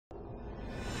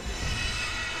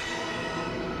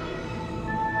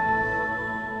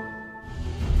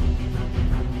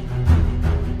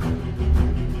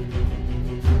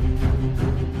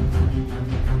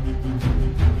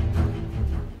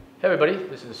everybody,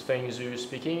 this is Feng Zhu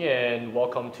speaking and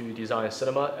welcome to Design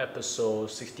Cinema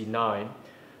episode 69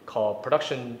 called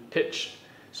Production Pitch.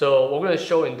 So what we're going to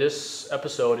show in this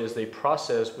episode is the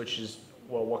process which is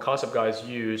what concept guys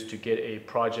use to get a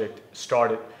project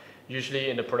started. Usually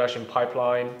in the production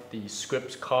pipeline, the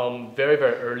scripts come very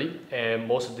early and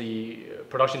most of the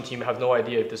production team have no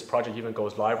idea if this project even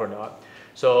goes live or not.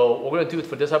 So what we're going to do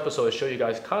for this episode is show you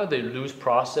guys kind of the loose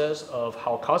process of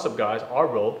how concept guys, our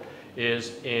role,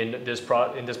 is in this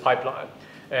pipeline.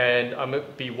 And I'm going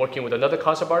to be working with another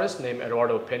concept artist named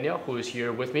Eduardo Pena, who is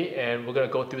here with me, and we're going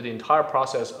to go through the entire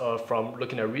process of from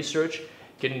looking at research,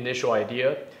 getting an initial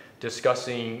idea,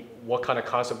 discussing what kind of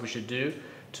concept we should do,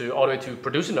 to all the way to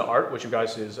producing the art, which you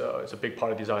guys is a big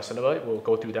part of Design Cinema. We'll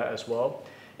go through that as well.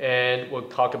 And we'll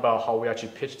talk about how we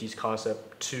actually pitch these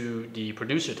concepts to the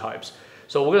producer types.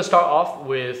 So we're going to start off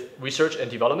with research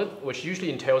and development, which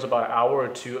usually entails about an hour or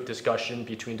two of discussion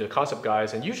between the concept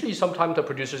guys, and usually sometimes the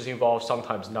producers involved,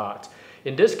 sometimes not.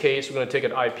 In this case, we're going to take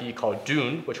an IP called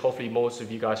Dune, which hopefully most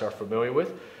of you guys are familiar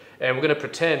with, and we're going to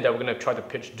pretend that we're going to try to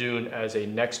pitch Dune as a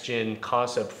next-gen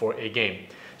concept for a game.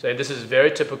 So this is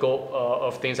very typical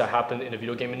of things that happen in the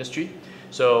video game industry.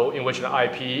 So in which an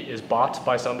IP is bought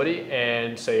by somebody,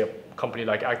 and say a company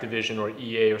like Activision or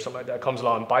EA or something like that comes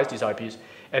along and buys these IPs,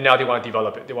 and now they want to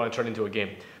develop it. They want to turn it into a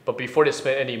game. But before they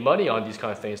spend any money on these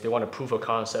kind of things, they want to prove a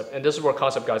concept. And this is where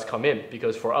concept guys come in,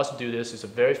 because for us to do this, it's a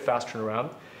very fast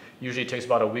turnaround. Usually it takes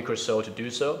about a week or so to do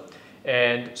so.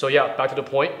 And so yeah, back to the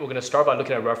point, we're going to start by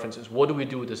looking at references. What do we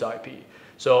do with this IP?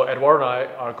 So Eduardo and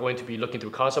I are going to be looking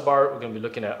through concept art. We're going to be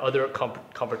looking at other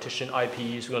competition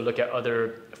IPs. We're going to look at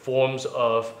other forms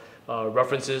of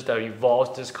references that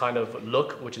involves this kind of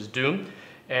look, which is Doom.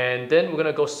 And then we're going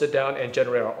to go sit down and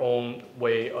generate our own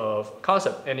way of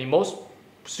concept. And in most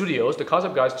studios, the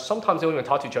concept guys, sometimes they don't even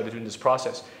talk to each other during this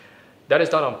process. That is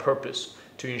done on purpose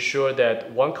to ensure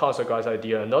that one concept guy's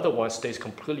idea, another one stays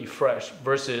completely fresh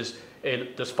versus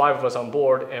there's 5 of us on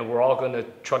board and we're all going to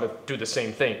try to do the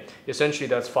same thing. Essentially,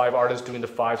 that's 5 artists doing the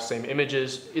 5 same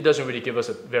images. It doesn't really give us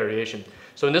a variation.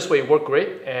 So in this way, it worked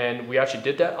great, and we actually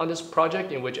did that on this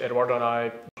project in which Eduardo and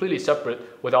I completely separate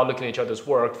without looking at each other's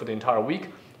work for the entire week,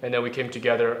 and then we came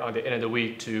together on the end of the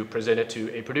week to present it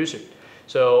to a producer.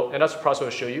 So, and that's the process I'll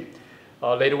show you.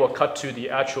 Later we'll cut to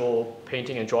the actual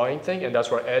painting and drawing thing, and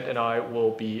that's where Ed and I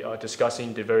will be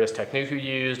discussing the various techniques we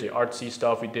used, the artsy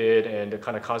stuff we did, and the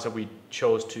kind of concept we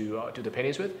chose to do the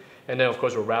paintings with. And then of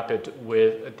course we'll wrap it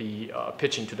with the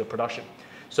pitching to the production.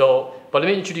 So, but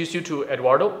let me introduce you to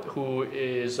Eduardo, who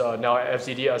is now at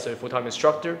FZD as a full-time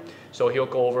instructor. So he'll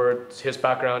go over his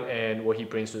background and what he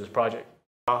brings to this project.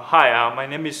 Hi, my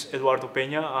name is Eduardo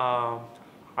Pena.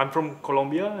 I'm from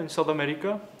Colombia in South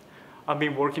America. I've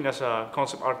been working as a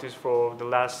concept artist for the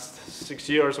last 6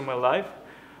 years of my life.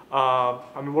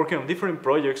 I've been working on different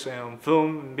projects in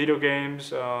film, video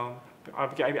games.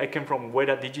 I came from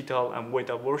Weta Digital and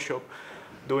Weta Workshop,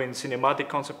 doing cinematic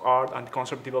concept art and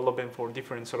concept development for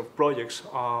different sort of projects.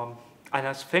 And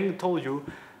as Feng told you,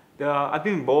 I've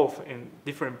been involved in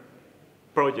different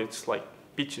projects like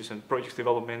pitches and project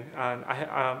development, and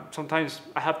sometimes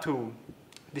I have to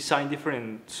design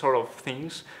different sort of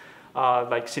things,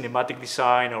 like cinematic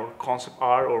design or concept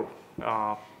art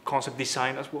or concept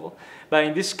design as well. But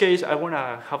in this case, I want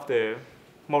to have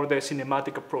more the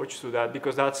cinematic approach to that,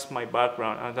 because that's my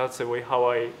background and that's the way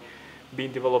how I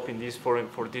been developing this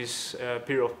for this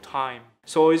period of time.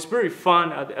 So it's very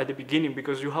fun at the beginning,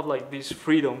 because you have like this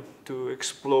freedom to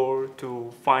explore,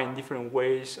 to find different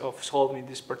ways of solving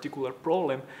this particular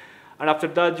problem. And after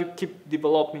that, you keep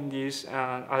developing this,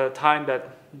 and at a time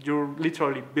that you're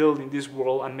literally building this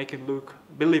world and make it look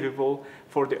believable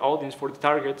for the audience, for the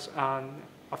targets. And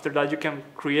after that, you can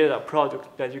create a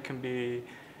product that you can be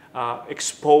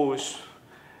exposed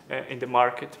in the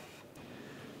market.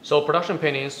 So production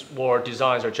paintings or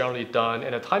designs are generally done,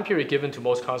 and a time period given to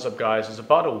most concept guys is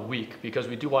about a week, because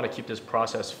we do want to keep this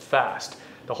process fast.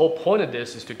 The whole point of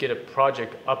this is to get a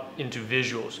project up into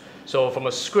visuals. So from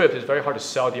a script, it's very hard to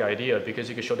sell the idea, because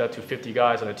you can show that to 50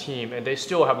 guys on a team and they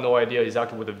still have no idea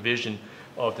exactly what the vision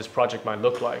of this project might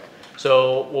look like.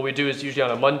 So what we do is usually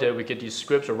on a Monday, we get these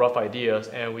scripts or rough ideas,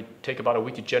 and we take about a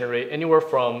week to generate anywhere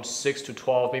from 6 to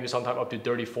 12, maybe sometimes up to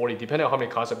 30, 40, depending on how many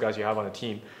concept guys you have on a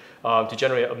team. To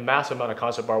generate a massive amount of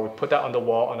concept art. We put that on the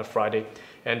wall on a Friday,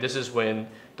 and this is when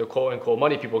the quote-unquote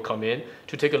money people come in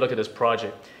to take a look at this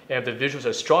project. And if the visuals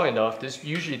are strong enough,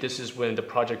 usually this is when the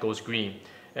project goes green.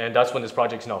 And that's when this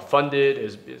project is now funded,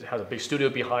 it has a big studio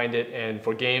behind it, and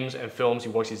for games and films,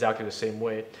 it works exactly the same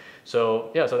way. So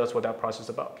yeah, so that's what that process is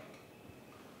about.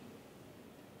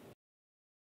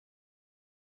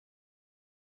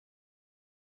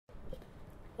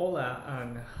 Hola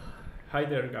and hi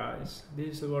there, guys.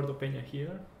 This is Eduardo Peña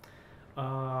here.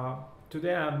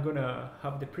 Today I'm gonna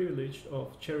have the privilege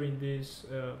of sharing these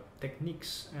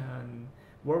techniques and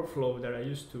workflow that I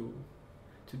used to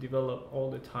develop all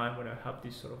the time when I have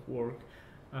this sort of work,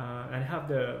 and have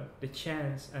the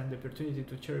chance and the opportunity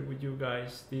to share with you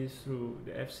guys this through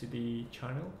the FCD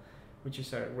channel, which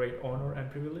is a great honor and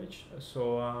privilege.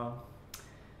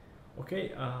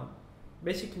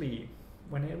 Basically,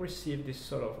 when I receive this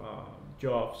sort of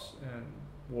jobs and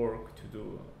work to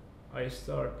do, I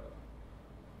start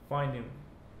finding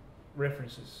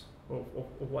references of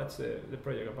what's the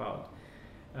project about,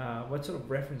 what sort of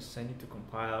references I need to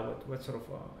compile, what sort of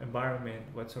environment,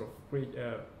 what sort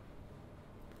of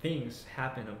things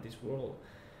happen on this world.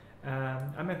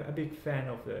 I'm a big fan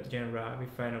of the genre, I'm a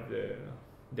big fan of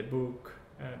the book,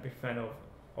 a big fan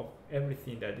of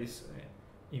everything that is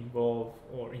involved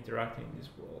or interacting in this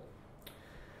world.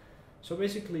 So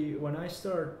basically, when I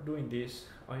start doing this,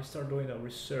 I start doing a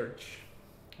research.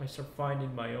 I start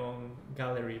finding my own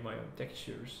gallery, my own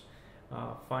textures,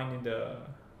 finding the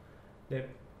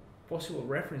possible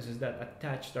references that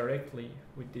attach directly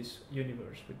with this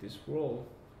universe, with this world,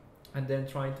 and then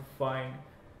trying to find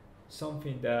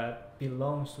something that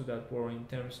belongs to that world in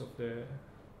terms of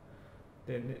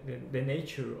the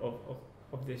nature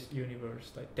of this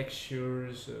universe, like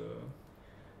textures,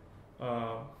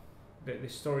 the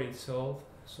story itself.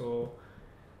 So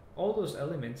all those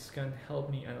elements can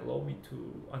help me and allow me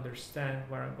to understand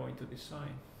what I'm going to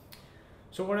design.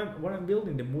 So when I'm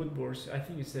building the mood boards, I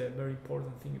think it's a very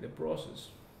important thing in the process,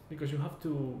 because you have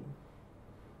to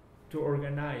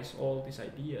organize all these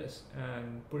ideas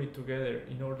and put it together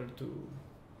in order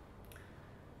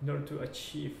to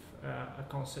achieve a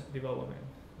concept development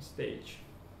stage.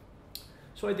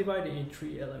 So I divide it in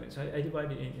three elements. I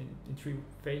divide it in three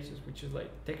phases, which is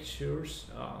like textures,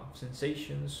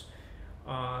 sensations,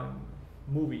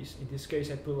 movies. In this case,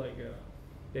 I put like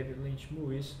David Lynch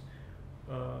movies,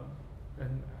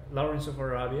 and Lawrence of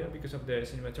Arabia because of the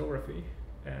cinematography,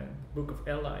 and Book of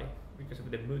Eli because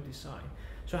of the mood design.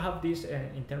 So I have this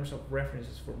in terms of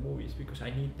references for movies, because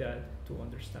I need that to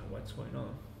understand what's going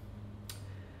on.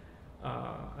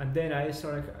 And then I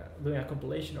started doing a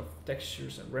compilation of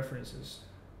textures and references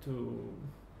to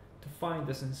find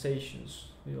the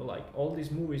sensations. You know, like all these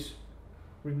movies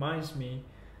reminds me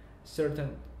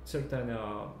certain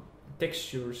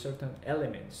textures, certain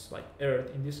elements, like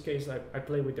earth. In this case, I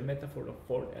play with the metaphor of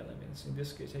 4 elements. In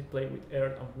this case, I play with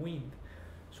earth and wind.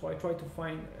 So I try to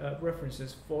find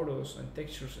references, photos, and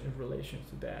textures in relation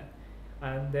to that.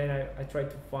 And then I try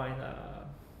to find,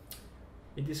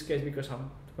 in this case, because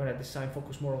I'm going to design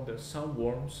focus more on the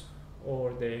soundworms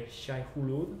or the Shai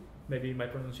Hulud. Maybe my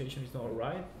pronunciation is not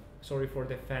right. Sorry for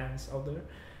the fans out there.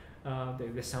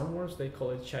 The soundworms, they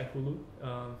call it Shai Hulud.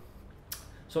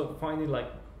 So finding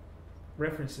like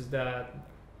references that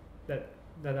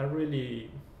are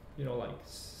really, you know, like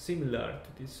similar to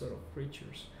these sort of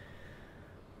creatures.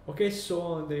 Okay,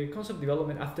 so the concept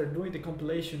development, after doing the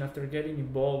compilation, after getting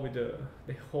involved with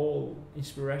the whole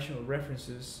inspirational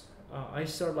references, I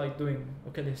start like doing,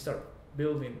 okay, let's start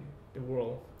building the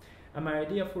world. And my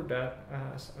idea for that,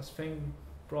 as Feng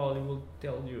probably will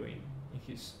tell you in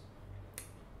his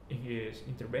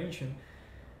intervention,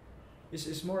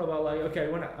 is more about like, okay,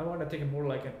 I want to take it more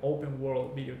like an open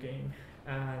world video game.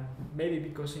 And maybe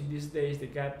because in these days the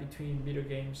gap between video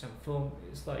games and film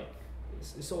is like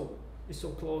it's so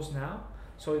close now.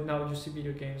 So now you see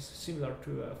video games similar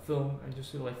to a film, and you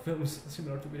see like films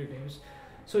similar to video games.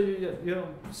 So you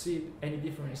don't see any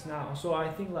difference now. So I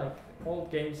think like all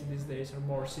games in these days are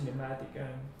more cinematic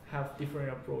and have different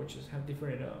approaches, have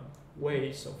different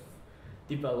ways of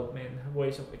development,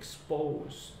 ways of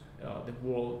expose the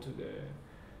world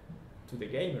to the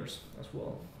gamers as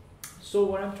well. So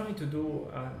what I'm trying to do,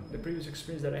 the previous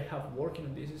experience that I have working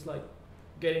on this, is like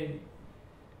getting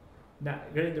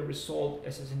the result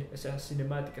as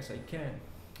cinematic as I can.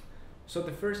 So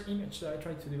the first image that I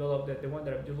try to develop, the one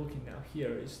that I'm looking now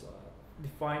here, is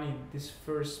defining this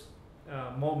first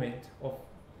moment of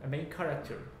a main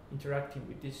character interacting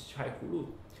with this Shai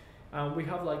Hulud. We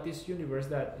have like this universe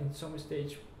that in some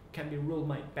stage can be ruled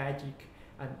by magic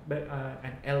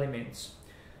and elements.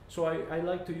 So I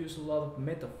like to use a lot of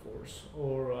metaphors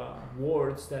or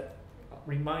words that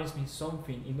reminds me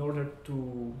something in order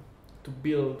to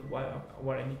build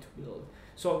what I need to build.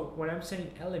 So when I'm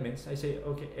saying elements, I say,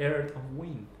 okay, earth and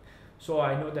wind. So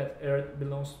I know that earth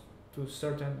belongs to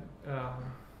certain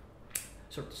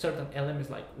elements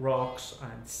like rocks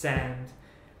and sand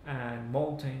and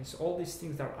mountains, all these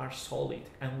things that are solid.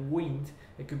 And wind,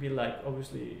 it could be like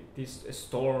obviously these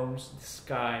storms, the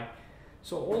sky.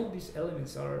 So all these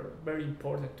elements are very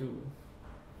important to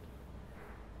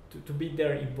be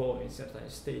there involved in certain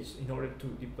stage in order to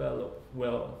develop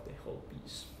well the whole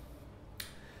piece.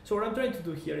 So what I'm trying to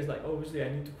do here is like, obviously I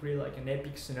need to create like an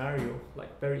epic scenario,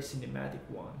 like very cinematic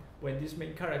one, when this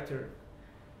main character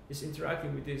is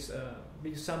interacting with these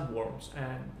big sandworms,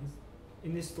 and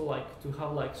it needs to like to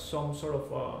have like some sort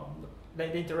of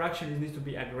the interaction needs to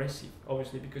be aggressive,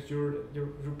 obviously, because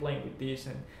you're playing with this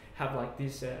and have like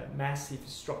these massive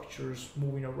structures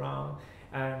moving around,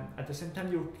 and at the same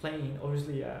time you're playing,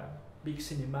 obviously a big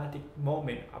cinematic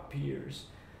moment appears.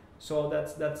 So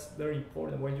that's very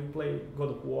important when you play God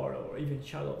of War or even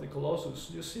Shadow of the Colossus.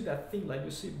 You see that thing, like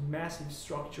you see massive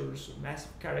structures,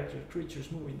 massive characters,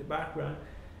 creatures moving in the background,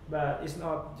 but it's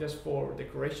not just for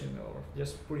decoration or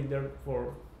just putting there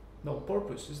for no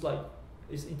purpose. It's like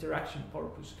it's interaction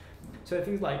purpose. So I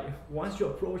think like once you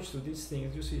approach to these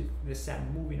things, you see the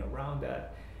sand moving around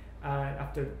that, and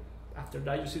after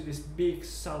that you see these big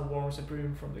sandworms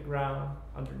appearing from the ground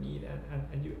underneath,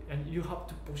 and you have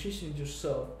to position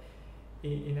yourself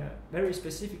in a very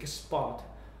specific spot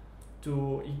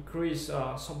to increase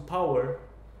some power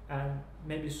and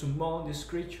maybe summon these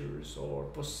creatures or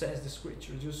possess these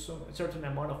creatures, just a certain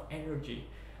amount of energy.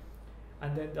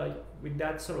 And then like with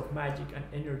that sort of magic and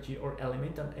energy or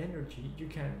elemental energy, you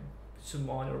can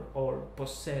summon or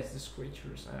possess these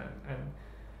creatures and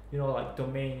you know, like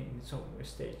domain in some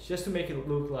stage, just to make it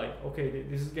look like, okay,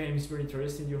 this game is very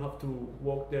interesting. You have to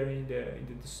walk there in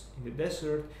the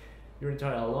desert, your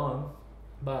entire alone,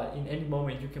 but in any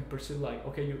moment you can perceive like,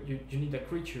 okay, you need a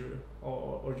creature,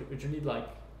 or you need like,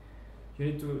 you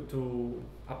need to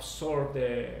absorb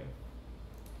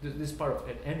this part of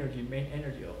energy, main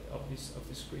energy of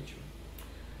this creature.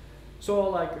 So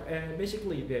like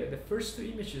basically the first two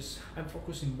images, I'm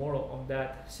focusing more on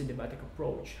that cinematic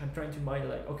approach. I'm trying to mind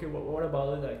like, okay, what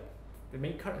about it? Like the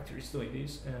main character is doing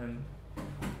this and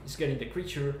is getting the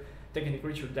creature, taking the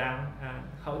creature down, and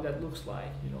how that looks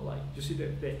like, you know, like you see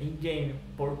the in-game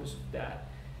purpose of that.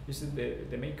 You see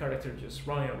the main character just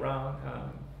running around,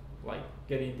 like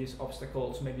getting these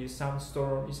obstacles. Maybe a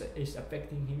sandstorm is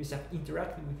affecting him, is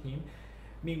interacting with him.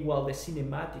 Meanwhile, the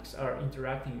cinematics are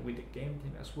interacting with the game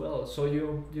team as well. So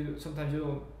you sometimes you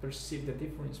don't perceive the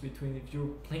difference between if you're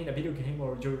playing a video game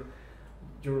or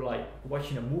you're like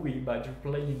watching a movie, but you're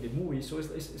playing the movie. So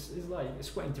it's like it's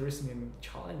quite interesting and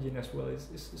challenging as well.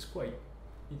 It's quite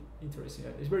interesting.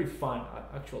 It's very fun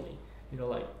actually. You know,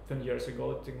 like 20 years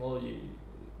ago, technology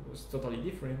was totally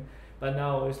different, but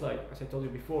now it's like, as I told you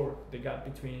before, the gap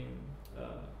between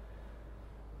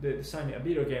the designing a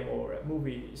video game or a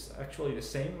movie is actually the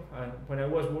same. And when I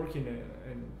was working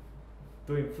and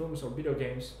doing films or video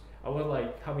games, I was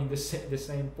like having the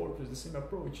same purpose, the same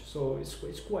approach. So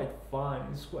it's quite fun.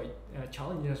 It's quite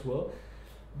challenging as well,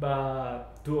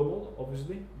 but doable.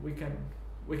 Obviously, we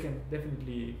can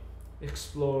definitely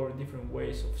explore different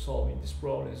ways of solving these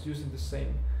problems using the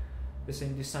same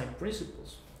design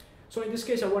principles. So in this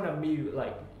case, I want to be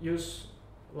like use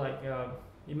like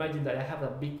imagine that I have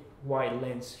a big wide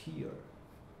lens here,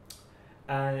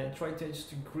 and try to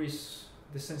just increase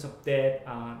the sense of depth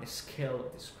and scale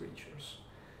of these creatures,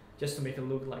 just to make it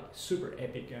look like super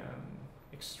epic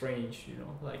and strange, you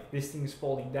know, like this thing is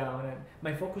falling down. And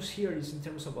my focus here is in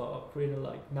terms of creating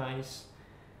like nice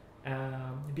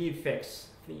VFX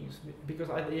things, because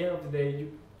at the end of the day,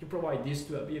 you provide this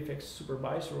to a VFX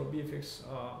supervisor or VFX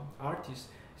artist.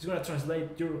 It's going to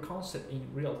translate your concept in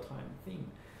real-time thing.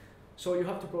 So you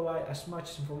have to provide as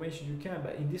much information you can,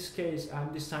 but in this case,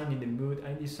 I'm designing the mood,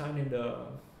 I'm designing the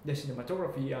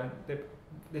cinematography and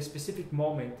the specific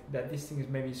moment that this thing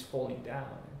is falling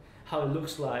down, how it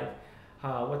looks like,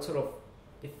 what sort of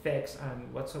effects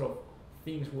and what sort of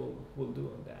things will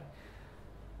do on that.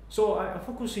 So I'm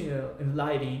focusing in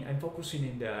lighting, I'm focusing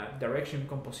in the direction,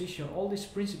 composition, all these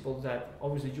principles that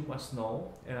obviously you must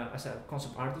know as a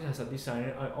concept artist, as a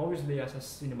designer, and obviously as a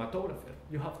cinematographer.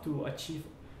 You have to achieve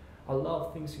a lot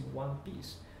of things in one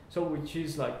piece, so which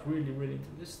is like really, really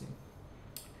interesting.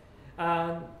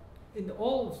 And in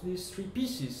all of these three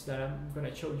pieces that I'm going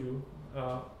to show you,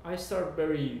 I start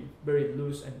very, very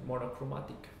loose and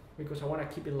monochromatic, because I want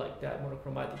to keep it like that,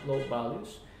 monochromatic, low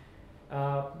values.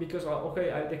 Because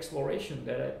the exploration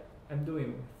that I'm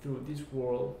doing through this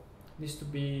world needs to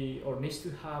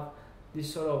have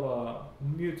this sort of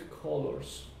mute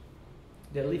colors,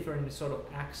 the different sort of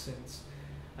accents,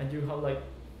 and you have like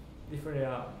different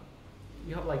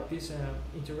you have like this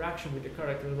interaction with the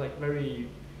characters, like very,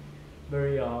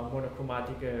 very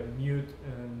monochromatic, mute,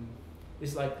 and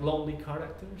it's like lonely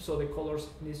character. So the colors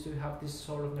needs to have this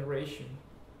sort of narration.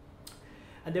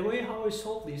 And the way how I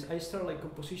solve this, I start like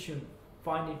composition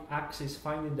finding axis,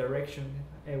 finding direction,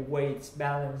 weights,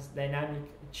 balance, dynamic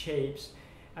shapes,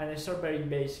 and I start very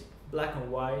basic, black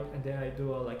and white, and then I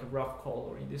do like a rough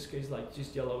color. In this case, like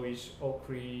just yellowish,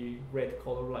 ochre, red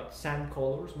color, like sand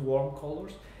colors, warm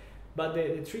colors. But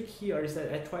the trick here is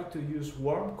that I try to use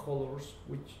warm colors,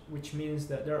 which means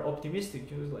that they're optimistic.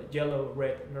 Use like yellow,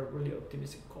 red, and they're really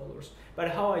optimistic colors. But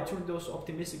how I turn those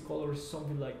optimistic colors is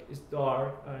something like it's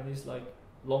dark and it's like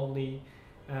lonely.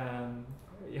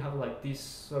 You have like this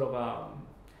sort of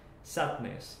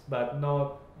sadness, but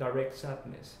not direct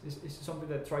sadness. It's something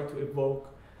that try to evoke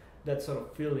that sort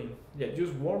of feeling. Yeah,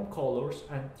 use warm colors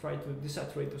and try to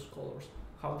desaturate those colors.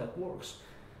 How that works.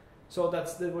 So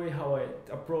that's the way how I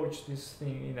approach this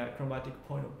thing in a chromatic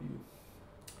point of view.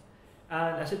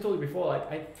 And as I told you before,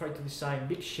 like I try to design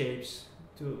big shapes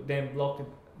to then block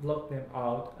them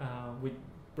out with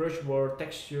brushwork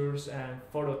textures and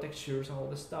photo textures and all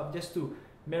the stuff, just to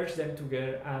merge them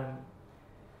together and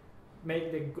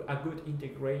make a good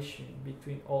integration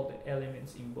between all the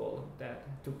elements involved that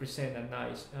to present a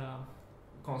nice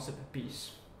concept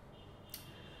piece.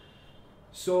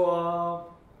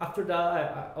 So after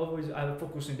that, I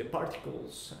focus on the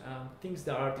particles, things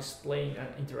that are displaying and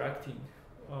interacting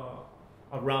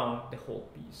around the whole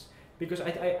piece. Because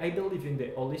I believe in the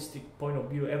holistic point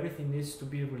of view, everything needs to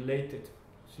be related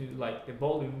to like the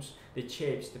volumes, the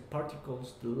shapes, the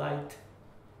particles, the light,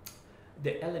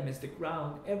 the elements, the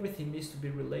ground, everything needs to be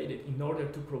related in order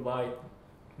to provide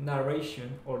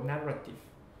narration or narrative.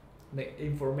 The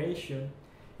information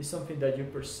is something that you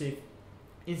perceive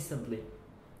instantly.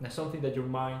 Something that your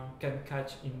mind can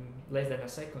catch in less than a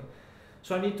second.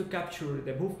 So I need to capture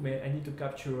the movement, I need to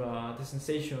capture the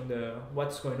sensation,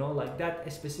 what's going on, like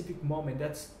that specific moment,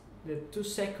 that's the 2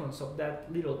 seconds of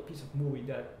that little piece of movie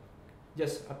that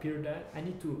just appeared there. I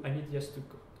need just to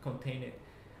contain it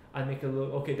and make it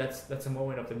look, okay, that's a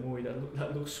moment of the movie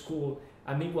that looks cool.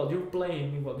 And meanwhile you're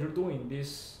playing, meanwhile you're doing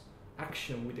this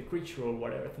action with the creature or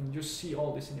whatever, and you see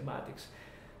all the cinematics.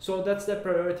 So that's the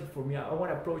priority for me. I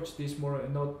want to approach this more,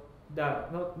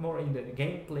 not more in the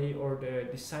gameplay or the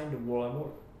design the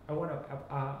world. I want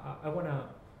to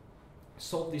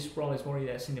solve these problems more in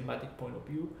a cinematic point of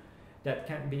view that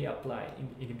can be applied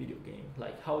in a video game.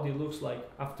 Like how it looks like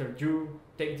after you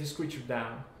take this creature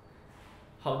down,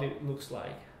 how it looks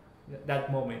like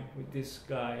that moment with this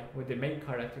guy, with the main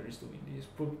character is doing this.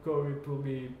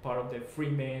 Probably part of the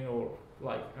freeman or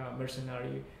like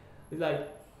mercenary. Like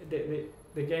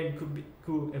the game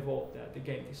could evolve that, the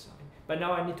game design. But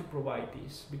now I need to provide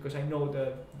this because I know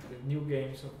that the new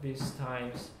games of these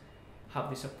times have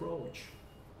this approach.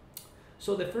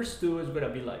 So the first two is going to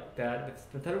be like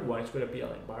that. The third one is going to be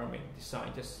an environment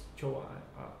design, just show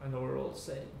an overall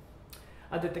setting.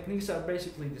 And the techniques are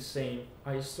basically the same.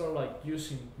 I start like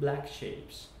using black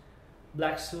shapes,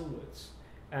 black silhouettes,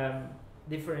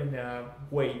 different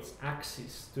weights,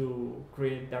 axes to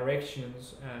create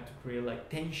directions, to create like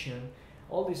tension.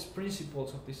 All these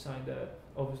principles of design that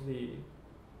obviously,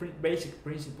 basic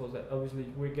principles that obviously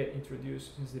we get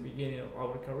introduced since the beginning of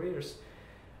our careers.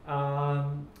 I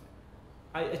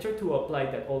try to apply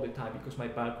that all the time because my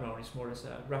background is more as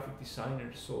a graphic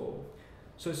designer. So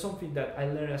it's something that I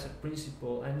learned as a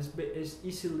principle, and it's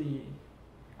easily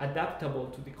adaptable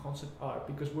to the concept art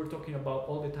because we're talking about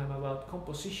all the time about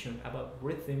composition, about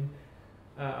rhythm,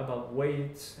 about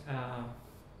weights,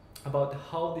 about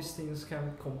how these things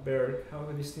can compare, how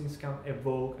these things can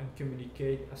evoke and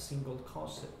communicate a single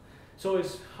concept. So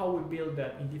it's how we build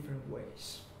that in different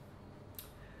ways.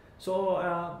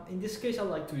 So in this case, I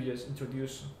like to just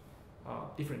introduce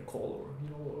different color. You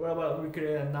know, what about we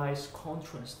create a nice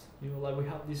contrast? You know, like we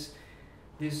have these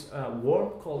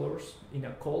warm colors in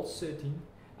a cold setting,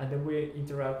 and then we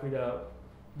interact with a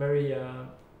very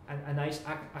a nice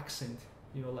accent.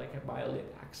 You know, like a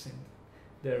violet accent.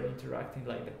 They're interacting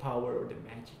like the power or the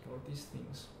magic or these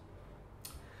things.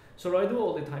 So what I do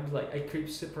all the time is like I keep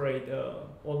separate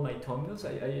all my thumbnails.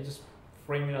 I just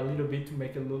frame it a little bit to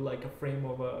make it look like a frame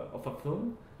of a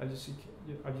film. I just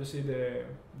see the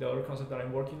other concept that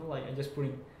I'm working on. Like I just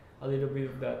putting a little bit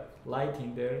of that light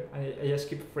in there, and I just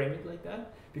keep framing it like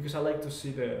that because I like to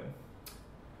see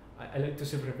I like to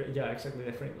see exactly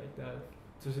the frame like that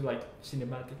to see like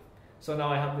cinematic. So now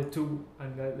I have the two,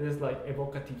 and there's like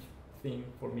evocative thing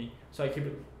for me, so I keep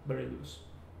it very loose.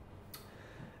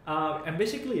 And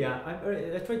basically,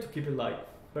 I try to keep it like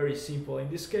very simple. In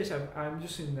this case, I'm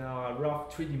using a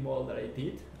rough 3D model that I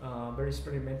did, very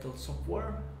experimental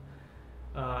software.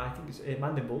 I think it's a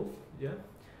Mandelbrot, yeah.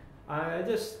 I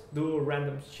just do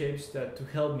random shapes that to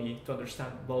help me to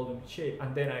understand volume shape,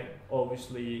 and then I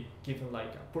obviously give them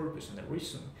like a purpose and a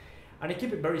reason. And I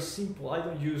keep it very simple. I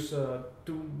don't use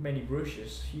too many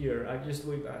brushes here. I just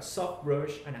do a soft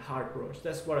brush and a hard brush.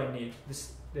 That's what I need.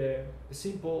 The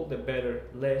simple, the better.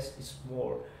 Less is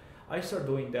more. I start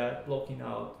doing that, blocking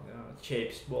out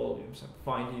shapes, volumes, and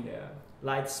finding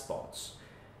light spots.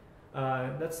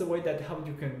 That's the way that how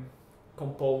you can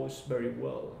compose very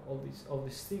well all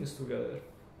these things together.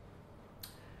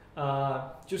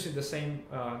 Using the same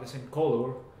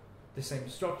color, the same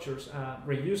structures,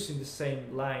 reusing the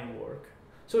same line work.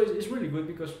 So it's really good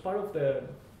because part of the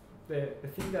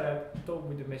thing that I talk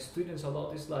with my students a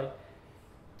lot is like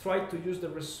try to use the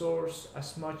resource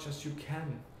as much as you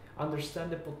can.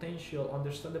 Understand the potential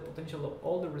of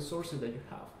all the resources that you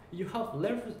have. If you have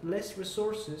less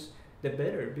resources, the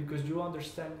better, because you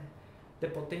understand the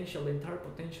potential, the entire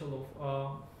potential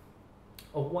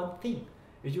of one thing.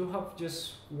 If you have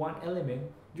just one element,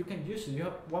 you can use it. You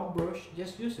have one brush,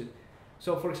 just use it.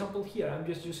 So for example here, I'm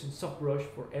just using soft brush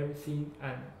for everything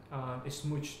and a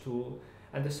smooch tool.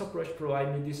 And the soft brush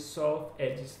provides me this soft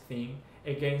edges thing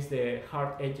against the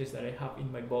hard edges that I have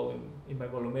in my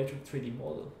volumetric 3D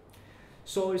model.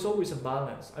 So it's always a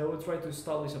balance. I will try to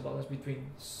establish a balance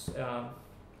between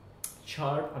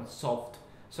sharp and soft.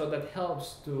 So that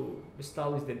helps to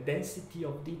establish the density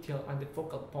of detail and the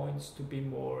focal points to be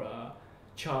more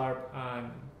sharp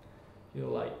and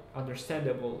like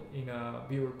understandable in a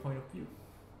viewer point of view.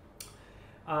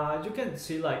 You can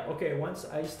see like, okay, once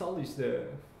I establish the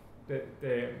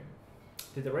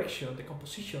direction, the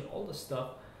composition, all the stuff,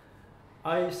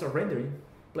 I start rendering,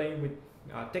 playing with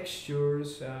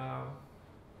textures,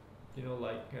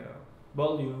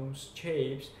 volumes,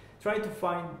 shapes, trying to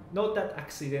find not that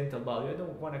accidental value. I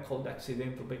don't want to call it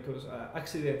accidental because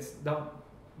accidents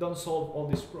don't solve all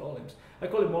these problems. I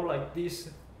call it more like this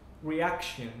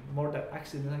reaction, more than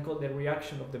accident. I call it the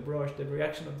reaction of the brush, the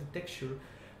reaction of the texture.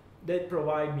 That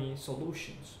provide me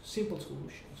solutions, simple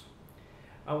solutions.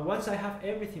 And once I have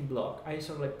everything blocked, I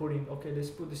start like putting, okay, let's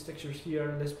put these textures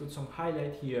here, let's put some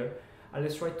highlight here, and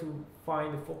let's try to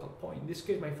find the focal point. In this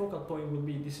case, my focal point will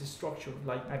be this structure,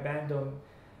 like abandoned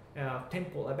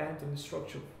temple, abandoned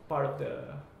structure, part of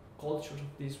the cultures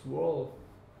of this world,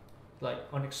 like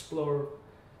unexplored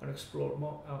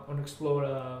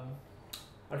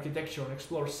architecture,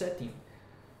 unexplored setting,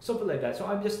 something like that. So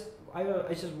I just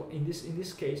in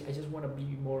this case, I just want to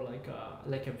be more like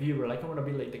a viewer. Like I want to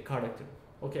be like the character.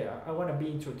 Okay, I want to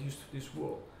be introduced to this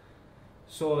world.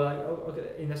 So like,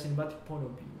 okay, in a cinematic point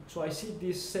of view. So I see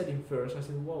this setting first. I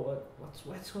said, whoa,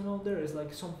 what's going on there? It's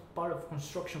like some part of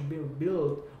construction being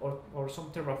built, or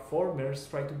some terraformers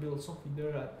try to build something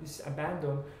there that is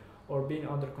abandoned, or being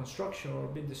under construction, or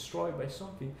being destroyed by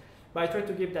something. But I try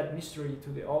to give that mystery to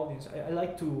the audience. I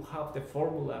like to have the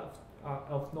formula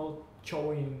of not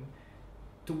showing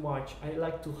too much. I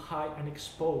like to hide and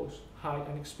expose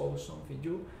something.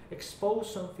 You expose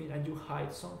something and you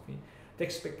hide something. The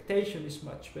expectation is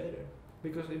much better,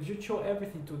 because if you show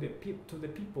everything to the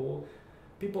people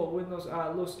will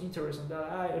not lose interest in that.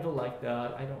 I don't like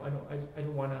that. I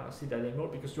don't want to see that anymore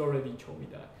because you already showed me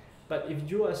that. But if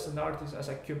you as an artist, as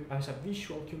a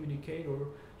visual communicator,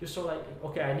 you sort of like,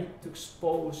 okay, I need to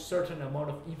expose certain amount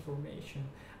of information,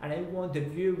 and I want the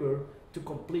viewer to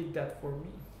complete that for me.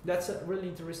 That's a really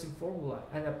interesting formula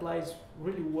and applies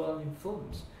really well in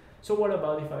films. So what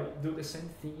about if I do the same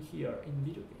thing here in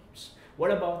video games?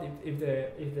 What about if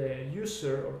the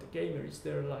user or the gamer is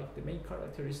there, like the main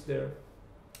character is there,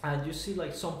 and you see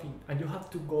like something and you have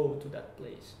to go to that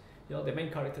place? The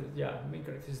main character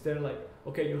is there, like,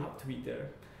 okay, you have to be there.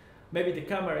 Maybe the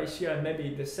camera is here, and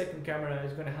maybe the second camera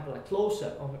is gonna have like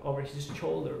close-up over his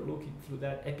shoulder, looking through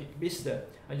that epic vista,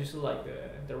 and you see like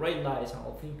the red lights and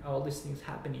all these things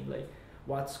happening, like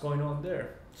what's going on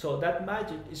there. So that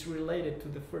magic is related to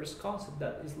the first concept,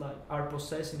 that is like are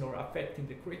possessing or affecting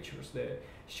the creatures, the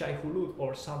Shai Hulud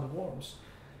or sandworms.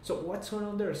 So what's going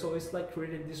on there? So it's like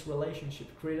creating this relationship,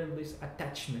 creating these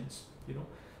attachments,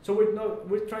 So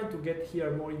we're trying to get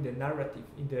here more in the narrative,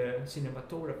 in the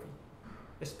cinematography,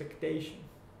 expectation.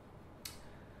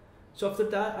 So after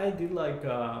that, I did like,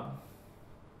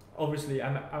 obviously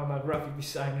I'm a graphic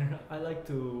designer. I like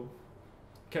to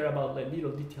care about like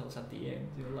little details at the end,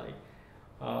 like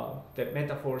the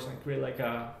metaphors, and create like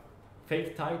a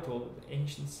fake title,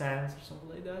 Ancient Sands or something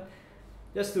like that.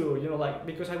 Just to, like,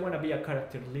 because I want to be a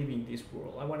character living this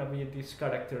world. I want to be this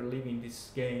character living this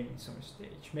game in some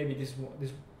stage. Maybe this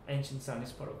Ancient Sun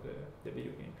is part of the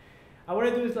video game. And what I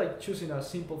do is like choosing a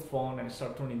simple font and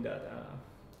start turning that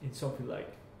in something like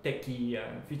techie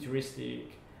and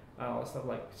futuristic, stuff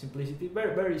like simplicity.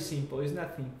 Very, very simple. It's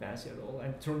nothing fancy at all.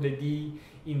 And turn the D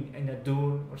in a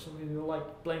dune or something,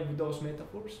 like playing with those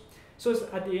metaphors. So it's,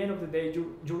 at the end of the day,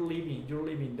 you're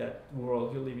living that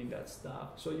world, you're living that stuff.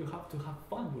 So you have to have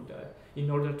fun with that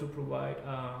in order to provide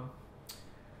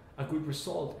a good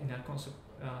result in a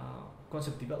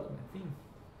concept development thing.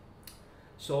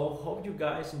 So hope you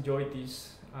guys enjoyed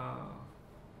this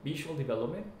visual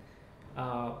development.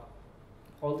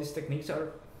 All these techniques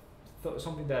are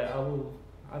something that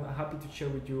I'm happy to share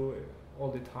with you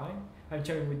all the time. I'm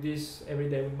sharing with this every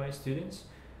day with my students.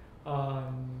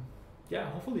 Yeah,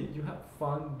 hopefully you have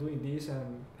fun doing this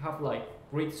and have like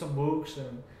read some books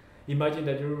and imagine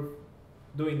that you're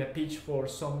doing a pitch for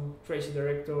some crazy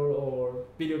director or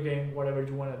video game, whatever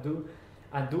you want to do,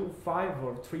 and do 5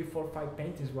 or 3, 4, 5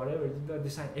 paintings, whatever.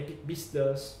 Design epic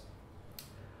vistas,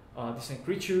 design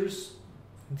creatures,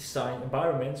 design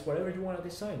environments, whatever you want to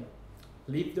design.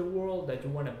 Live the world that you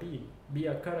want to be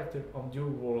a character of your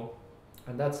world,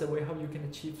 and that's the way how you can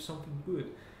achieve something good.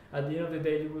 At the end of the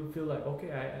day, you will feel like,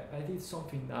 okay, I did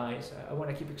something nice, I want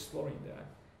to keep exploring that.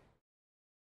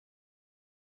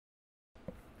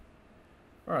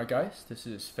 Alright guys, this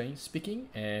is Fane speaking,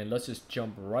 and let's just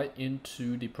jump right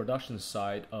into the production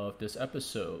side of this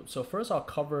episode. So first I'll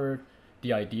cover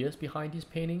the ideas behind these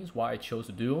paintings, why I chose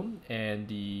to do them, and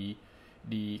the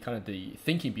kind of the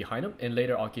thinking behind them, and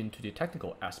later I'll get into the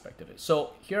technical aspect of it.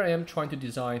 So here I am trying to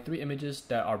design 3 images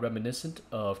that are reminiscent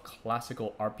of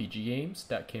classical RPG games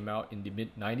that came out in the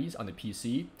mid-90s on the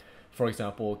PC. For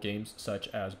example, games such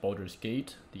as Baldur's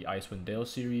Gate, the Icewind Dale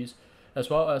series, as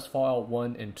well as Fallout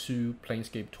 1 and 2,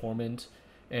 Planescape Torment,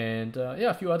 and yeah,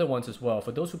 a few other ones as well.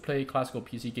 For those who play classical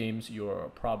PC games,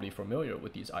 you're probably familiar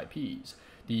with these IPs.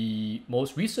 The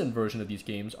most recent version of these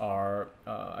games are,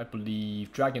 I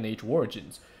believe, Dragon Age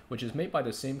Origins, which is made by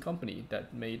the same company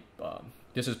that made,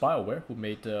 this is BioWare, who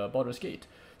made Baldur's Gate.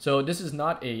 So this is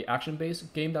not a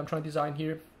action-based game that I'm trying to design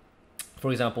here.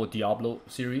 For example, Diablo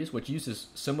series, which uses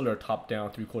similar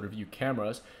top-down 3/4 view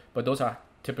cameras, but those are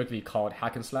typically called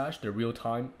hack and slash. They're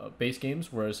real-time based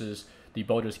games, whereas the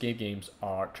Baldur's Gate games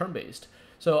are turn-based.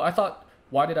 So I thought,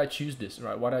 why did I choose this,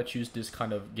 right? Why did I choose this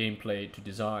kind of gameplay to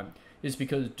design? Is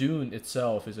because Dune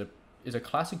itself is a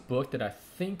classic book that I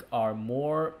think are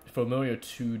more familiar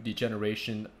to the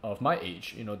generation of my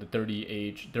age, you know, the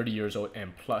 30 years old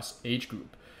and plus age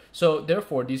group. So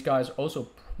therefore, these guys also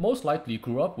most likely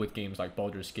grew up with games like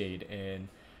Baldur's Gate and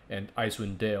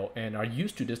Icewind Dale and are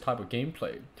used to this type of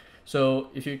gameplay. So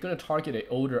if you're going to target an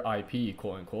older IP,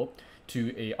 quote unquote,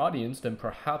 to a audience, then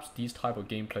perhaps these type of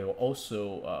gameplay will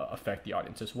also affect the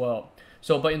audience as well.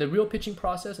 So, but in the real pitching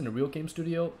process, in the real game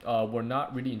studio, we're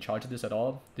not really in charge of this at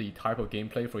all. The type of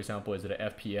gameplay, for example, is it an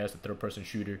FPS, a third-person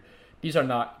shooter? These are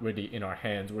not really in our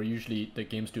hands. We're usually, the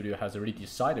game studio has already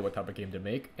decided what type of game to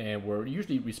make, and we're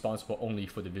usually responsible only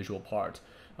for the visual part.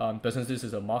 But since this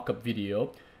is a mock-up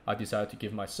video, I decided to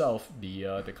give myself the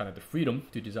kind of the freedom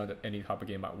to design any type of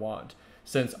game I want.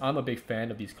 Since I'm a big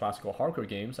fan of these classical hardcore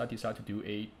games, I decided to do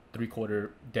a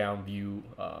 3/4 down view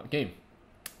game.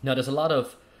 Now, there's a lot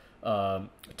of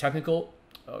technical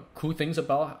cool things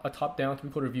about a top-down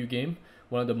 3/4 view game.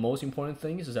 One of the most important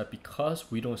things is that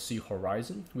because we don't see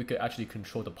horizon, we could actually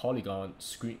control the polygon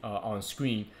screen on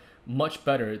screen much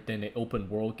better than an open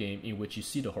world game in which you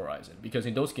see the horizon. Because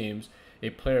in those games, a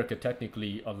player could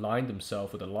technically align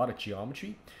themselves with a lot of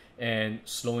geometry and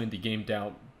slowing the game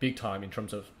down big time in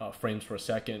terms of frames per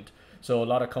second. So a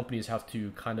lot of companies have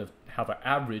to kind of have an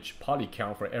average poly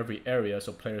count for every area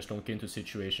so players don't get into a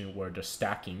situation where they're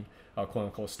stacking, quote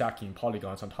unquote, stacking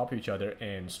polygons on top of each other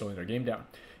and slowing their game down.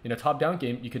 In a top-down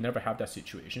game, you can never have that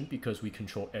situation because we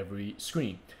control every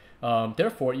screen.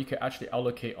 Therefore, you can actually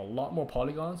allocate a lot more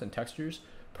polygons and textures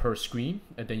per screen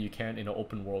than you can in an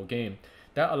open world game.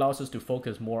 That allows us to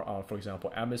focus more on, for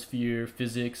example, atmosphere,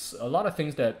 physics, a lot of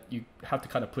things that you have to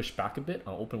kind of push back a bit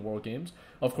on open world games.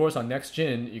 Of course, on next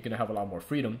gen, you're going to have a lot more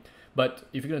freedom. But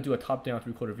if you're going to do a top-down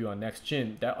 3/4 view on next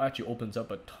gen, that actually opens up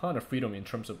a ton of freedom in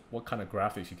terms of what kind of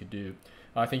graphics you could do.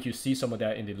 I think you see some of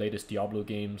that in the latest Diablo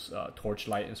games,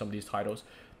 Torchlight, and some of these titles.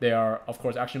 They are, of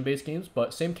course, action-based games,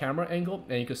 but same camera angle,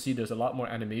 and you can see there's a lot more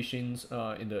animations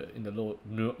in the little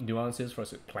nuances, for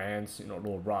instance, plants, you know,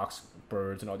 little rocks,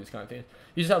 birds, and all these kind of things.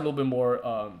 You just have a little bit more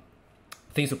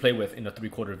things to play with in a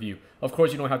 3/4 view. Of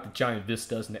course, you don't have the giant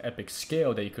vistas and the epic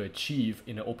scale that you could achieve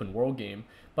in an open world game,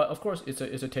 but of course, it's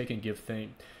a take and give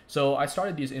thing. So I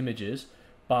started these images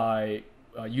by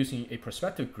using a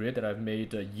perspective grid that I've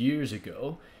made years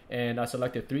ago, and I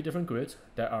selected 3 different grids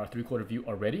that are 3/4 view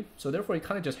already. So therefore, it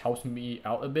kind of just helps me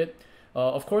out a bit.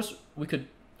 Of course, we could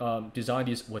design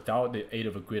these without the aid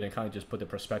of a grid and kind of just put the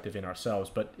perspective in ourselves,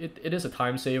 but it is a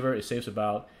time saver. It saves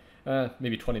about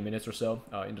maybe 20 minutes or so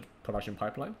in the production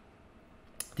pipeline.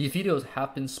 These videos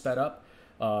have been sped up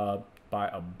by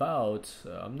about,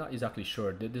 I'm not exactly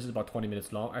sure, this is about 20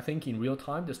 minutes long. I think in real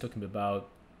time, this took me about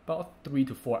 3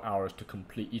 to 4 hours to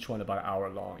complete, each one about an hour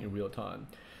long in real time.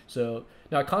 So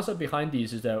now the concept behind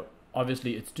these is that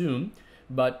obviously it's Doom,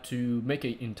 but to make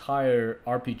an entire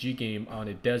RPG game on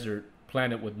a desert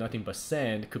planet with nothing but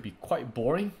sand could be quite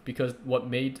boring, because what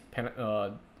made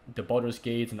the Baldur's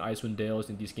Gates and Icewind Dales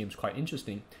in these games quite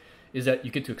interesting is that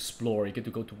you get to explore, you get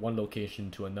to go to one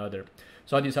location to another.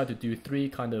 So I decided to do 3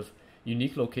 kind of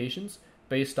unique locations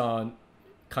based on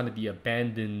kind of the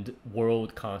abandoned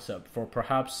world concept. For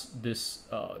perhaps this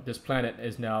planet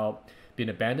is now been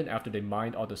abandoned after they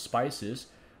mined all the spices,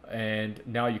 and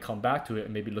now you come back to it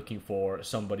and maybe looking for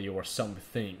somebody or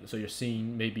something. So you're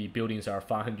seeing maybe buildings that are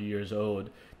 500 years old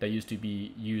that used to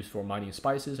be used for mining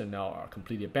spices and now are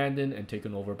completely abandoned and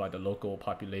taken over by the local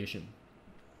population.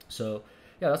 So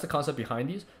yeah, that's the concept behind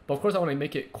these. But of course I want to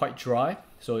make it quite dry,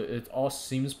 so it all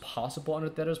seems possible on a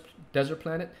desert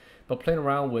planet, but playing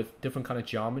around with different kind of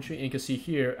geometry. And you can see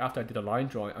here, after I did a line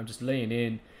drawing, I'm just laying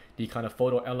in the kind of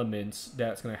photo elements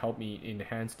that's going to help me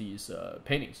enhance these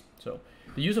paintings. So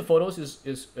the use of photos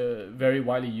is very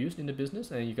widely used in the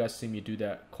business, and you guys see me do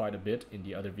that quite a bit in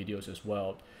the other videos as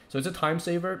well. So it's a time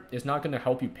saver. It's not going to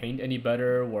help you paint any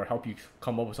better or help you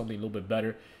come up with something a little bit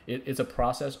better. It's a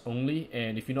process only,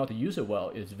 and if you know how to use it well,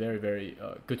 it's very, very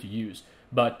good to use.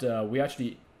 But we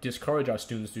actually discourage our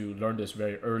students to learn this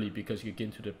very early, because you get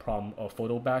into the problem of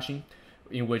photo bashing,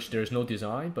 in which there's no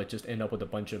design but just end up with a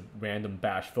bunch of random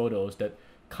bash photos that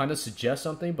kind of suggest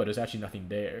something but there's actually nothing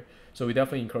there. So we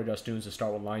definitely encourage our students to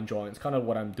start with line drawing. It's kind of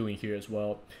what I'm doing here as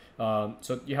well.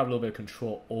 So you have a little bit of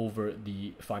control over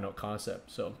the final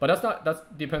concept. So, but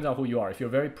that depends on who you are. If you're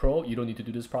very pro, you don't need to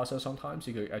do this process sometimes.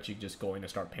 You could actually just go in and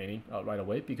start painting right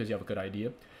away because you have a good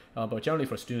idea. But generally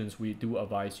for students, we do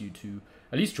advise you to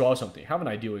at least draw something, have an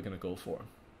idea what you're going to go for.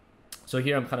 So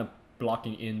here I'm kind of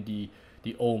blocking in the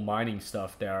old mining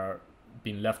stuff that are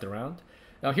being left around.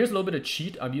 Now here's a little bit of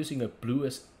cheat. I'm using a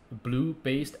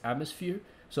blue-based atmosphere.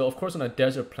 So of course on a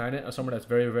desert planet, or somewhere that's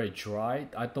very, very dry,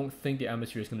 I don't think the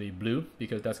atmosphere is going to be blue,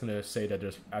 because that's going to say that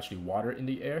there's actually water in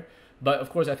the air. But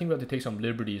of course I think we have to take some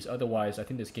liberties. Otherwise I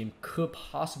think this game could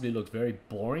possibly look very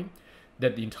boring,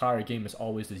 that the entire game is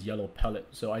always this yellow pellet.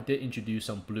 So I did introduce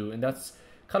some blue, and that's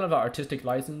kind of an artistic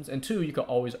license. And 2, you could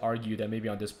always argue that maybe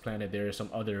on this planet there is some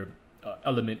other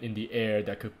element in the air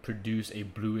that could produce a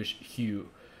bluish hue.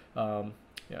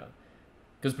 Yeah,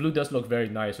 because blue does look very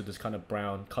nice with this kind of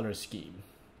brown color scheme.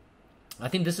 I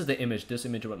think this is the image, this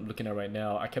image I'm looking at right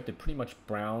now. I kept it pretty much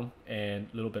brown and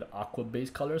a little bit aqua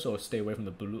based color, so I'll stay away from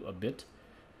the blue a bit.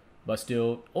 But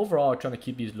still, overall, trying to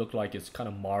keep these look like it's kind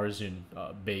of Martian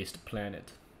based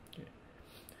planet. Okay.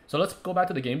 So let's go back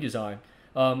to the game design.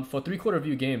 For 3/4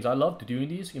 view games, I love doing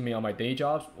these. I mean, on my day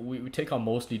jobs, we take on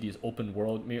mostly these open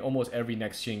world. I mean, almost every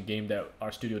next gen game that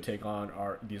our studio take on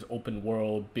are these open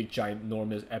world, big, giant,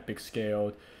 enormous, epic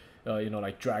scaled,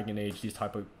 like Dragon Age, these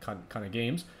type of kind of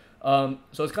games.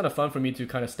 So it's kind of fun for me to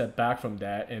kind of step back from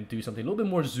that and do something a little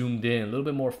bit more zoomed in, a little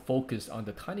bit more focused on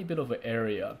the tiny bit of an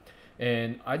area.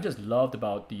 And I just loved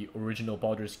about the original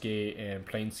Baldur's Gate and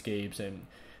Planescapes, and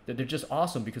that they're just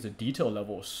awesome because the detail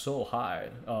level is so high.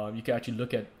 You can actually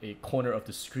look at a corner of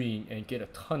the screen and get a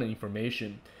ton of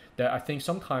information that I think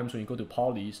sometimes when you go to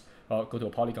polys, go to a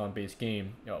polygon-based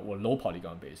game or low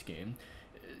polygon-based game,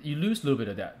 you lose a little bit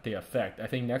of the effect. I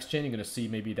think next gen you're going to see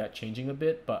maybe that changing a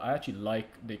bit, but I actually like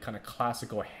the kind of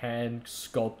classical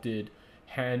hand-sculpted,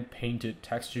 hand-painted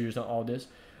textures and all this.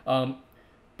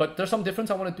 But there's some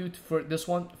difference I want to do for this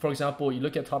one. For example, you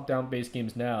look at top-down based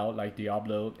games now, like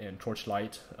Diablo and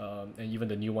Torchlight, and even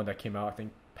the new one that came out, I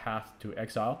think Path to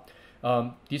Exile.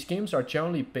 These games are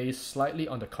generally based slightly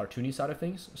on the cartoony side of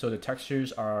things. So the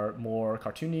textures are more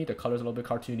cartoony, the colors are a little bit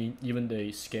cartoony, even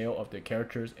the scale of the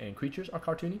characters and creatures are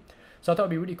cartoony. So I thought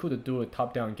it'd be really cool to do a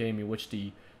top-down game in which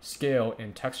the scale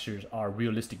and textures are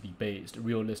realistically based,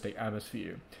 realistic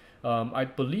atmosphere. I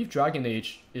believe Dragon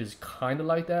Age is kind of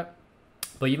like that.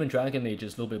 But even Dragon Age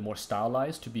is a little bit more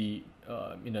stylized to be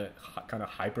in a kind of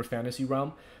hyper fantasy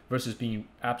realm versus being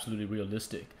absolutely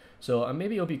realistic. So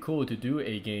maybe it'll be cool to do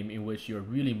a game in which you're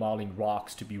really modeling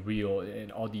rocks to be real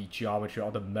and all the geometry, all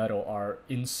the metal are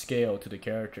in scale to the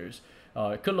characters.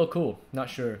 It could look cool, not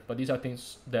sure. But these are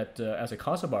things that as a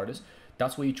concept artist,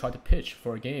 that's what you try to pitch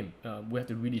for a game. We have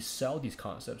to really sell these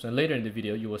concepts. And later in the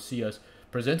video, you will see us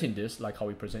presenting this like how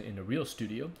we present in a real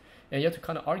studio. And you have to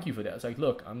kind of argue for that. It's like,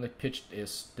 look, I'm going to pitch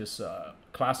this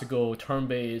classical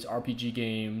turn-based RPG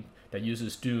game that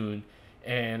uses Dune,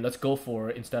 and let's go for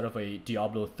it instead of a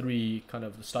Diablo 3 kind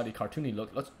of slightly cartoony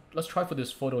look. Let's try for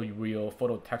this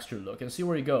photo texture look and see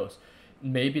where it goes.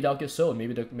 maybe that'll get sold.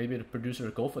 Maybe the producer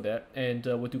will go for that, and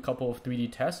we'll do a couple of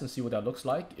 3D tests and see what that looks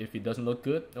like. If it doesn't look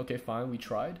good, okay, fine, we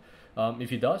tried.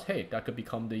 If it does, hey, that could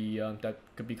become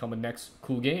a next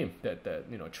cool game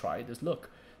that try this look.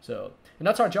 So, and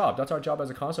that's our job. That's our job as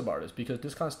a concept artist, because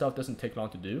this kind of stuff doesn't take long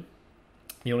to do.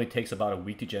 It only takes about a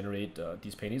week to generate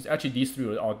these paintings. Actually, these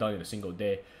three are all done in a single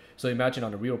day. So imagine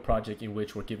on a real project in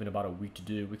which we're given about a week to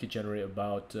do, we could generate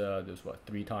about,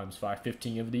 3 times 5,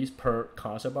 15 of these per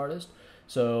concept artist.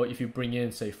 So if you bring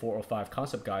in, say, 4 or 5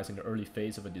 concept guys in the early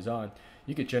phase of a design,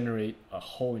 you could generate a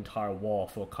whole entire wall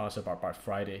for concept art by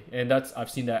Friday. And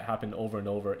I've seen that happen over and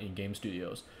over in game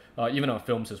studios. Even on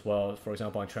films as well. For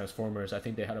example, on Transformers, I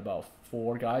think they had about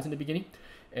 4 guys in the beginning.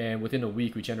 And within a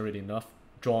week, we generated enough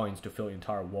drawings to fill the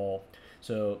entire wall.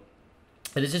 So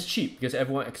it is just cheap because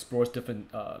everyone explores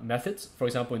different methods. For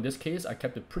example, in this case, I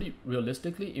kept it pretty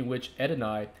realistically, in which Ed and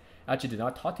I actually did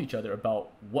not talk to each other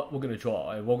about what we're going to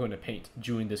draw and what we're going to paint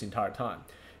during this entire time.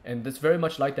 And it's very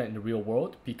much like that in the real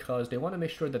world, because they want to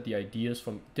make sure that the ideas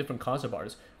from different concept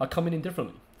artists are coming in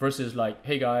differently, versus like,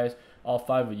 hey guys, all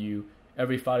 5 of you,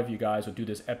 every 5 of you guys will do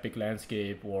this epic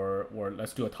landscape, or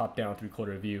let's do a top-down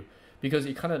 3/4 view, because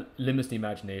it kind of limits the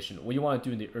imagination. What you want to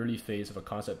do in the early phase of a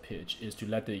concept pitch is to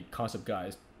let the concept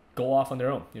guys go off on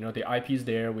their own. The IP's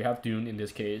there. We have Dune in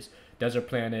this case, Desert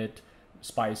Planet,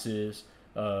 spices,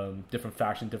 different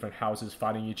factions, different houses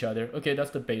fighting each other. Okay,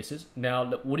 that's the basis. Now,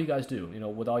 what do you guys do?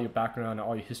 With all your background and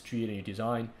all your history and your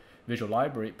design visual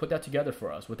library, put that together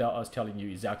for us without us telling you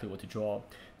exactly what to draw.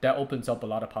 That opens up a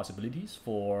lot of possibilities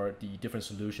for the different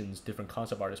solutions different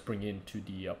concept artists bring into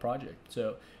the project.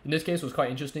 So in this case, it was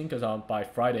quite interesting because by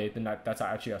Friday, that's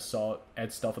actually I saw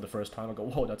Ed's stuff for the first time. I go,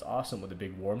 whoa, that's awesome with the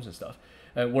big worms and stuff.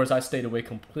 Whereas I stayed away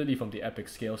completely from the epic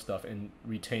scale stuff and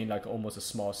retained like almost a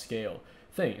small scale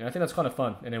thing. And I think that's kind of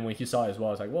fun. And then when he saw it as well,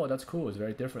 I was like, whoa, that's cool. It's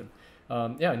very different.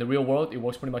 In the real world, it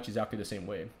works pretty much exactly the same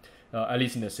way. At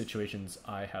least in the situations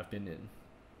I have been in.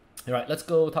 All right, let's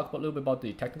go talk a little bit about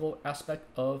the technical aspect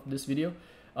of this video.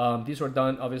 These were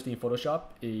done obviously in Photoshop,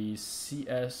 a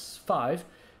CS5,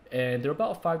 and they're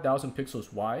about 5,000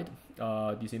 pixels wide.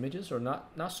 These images are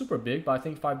not super big, but I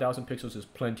think 5,000 pixels is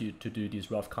plenty to do these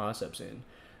rough concepts in.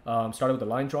 Started with the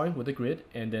line drawing with the grid,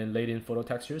 and then laid in photo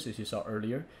textures, as you saw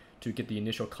earlier, to get the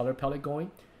initial color palette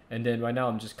going. And then right now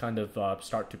I'm just kind of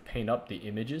start to paint up the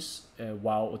images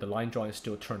while the line drawing is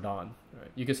still turned on.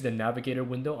 Right. You can see the navigator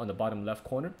window on the bottom left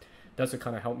corner. That's to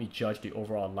kind of help me judge the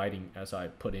overall lighting as I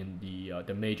put in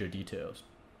the major details.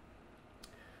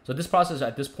 So this process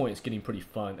at this point is getting pretty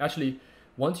fun. Actually,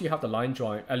 once you have the line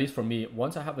drawing, at least for me,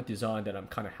 once I have a design that I'm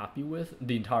kind of happy with,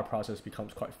 the entire process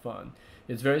becomes quite fun.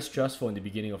 It's very stressful in the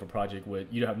beginning of a project where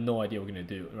you have no idea what you're going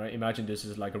to do, right? Imagine this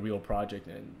is like a real project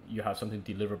and you have something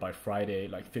delivered by Friday,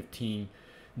 like 15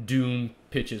 Dune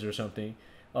pitches or something.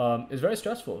 It's very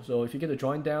stressful. So if you get the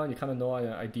drawing down, you kind of know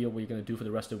an idea what you're going to do for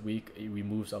the rest of the week. It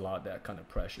removes a lot of that kind of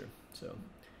pressure. So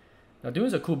now Dune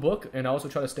is a cool book, and I also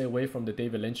try to stay away from the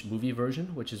David Lynch movie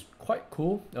version, which is quite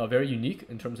cool, very unique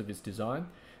in terms of its design.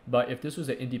 But if this was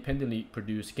an independently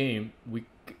produced game, we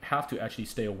have to actually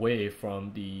stay away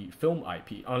from the film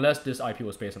IP, unless this IP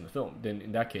was based on the film. Then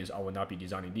in that case, I will not be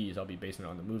designing these. I'll be basing it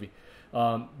on the movie.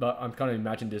 But I'm kind of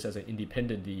imagine this as an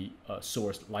independently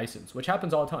sourced license, which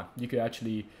happens all the time. You could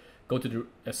actually go to the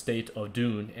estate of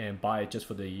Dune and buy it just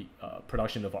for the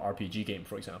production of an RPG game,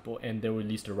 for example, and they will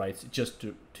release the rights just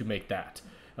to make that,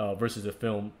 versus the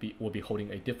film will be holding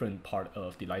a different part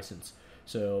of the license.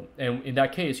 So, and in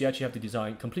that case, you actually have to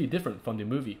design completely different from the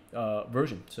movie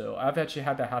version. So I've actually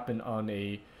had that happen on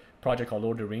a project called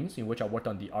Lord of the Rings, in which I worked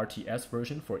on the RTS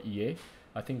version for EA.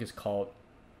 I think it's called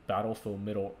Battle for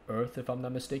Middle Earth, if I'm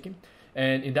not mistaken.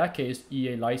 And in that case,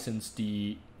 EA licensed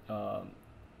the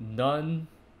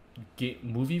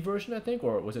movie version, I think,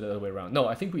 or was it the other way around? No,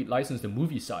 I think we licensed the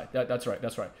movie side. That's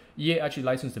right. EA actually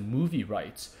licensed the movie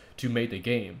rights to make the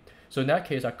game. So in that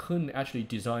case, I couldn't actually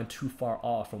design too far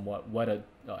off from what Weta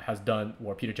has done,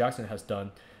 or Peter Jackson has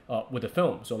done with the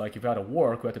film. So like if we had a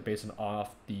work, we had to base it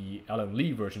off the Alan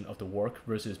Lee version of the work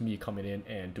versus me coming in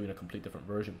and doing a complete different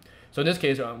version. So in this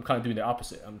case, I'm kind of doing the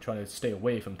opposite. I'm trying to stay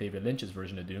away from David Lynch's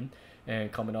version of Dune and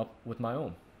coming up with my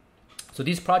own. So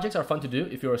these projects are fun to do.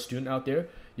 If you're a student out there,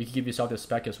 you can give yourself the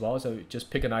spec as well. So just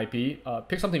pick an IP,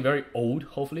 pick something very old,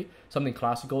 hopefully, something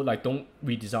classical. Like don't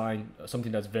redesign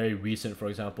something that's very recent, for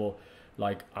example,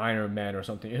 like Iron Man or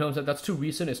something. That's too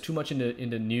recent. It's too much in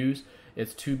the news.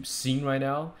 It's too seen right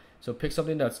now. So pick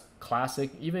something that's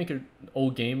classic, even if you're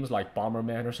old games like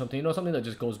Bomberman or something, you know, something that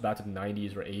just goes back to the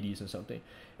 90s or 80s and something.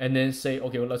 And then say,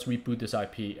 okay, well, let's reboot this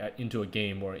IP into a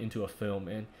game or into a film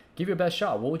and give your best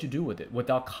shot. What would you do with it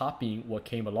without copying what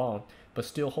came along, but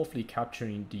still hopefully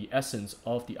capturing the essence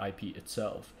of the IP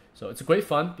itself? So it's a great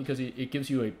fun because it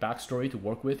gives you a backstory to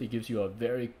work with. It gives you a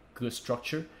very good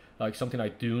structure. Like something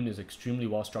like Dune is extremely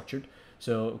well structured.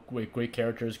 So great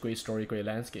characters, great story, great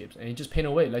landscapes, and you just paint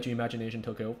away, let your imagination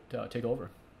take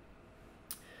over.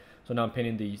 So now I'm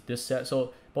painting this set.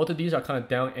 So both of these are kind of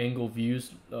down angle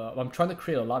views. I'm trying to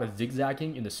create a lot of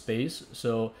zigzagging in the space.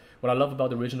 So what I love about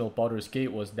the original Baldur's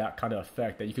Gate was that kind of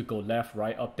effect that you could go left,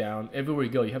 right, up, down, everywhere you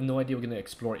go. You have no idea what you're going to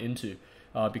explore into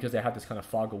because they had this kind of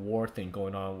fog of war thing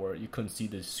going on where you couldn't see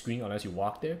the screen unless you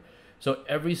walked there. So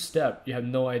every step, you have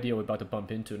no idea what you're about to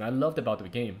bump into. And I loved about the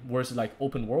game. Whereas like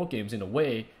open world games, in a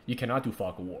way, you cannot do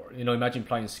fog of war. You know, imagine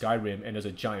playing Skyrim and there's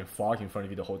a giant fog in front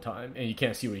of you the whole time and you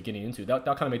can't see what you're getting into. That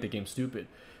kind of make the game stupid.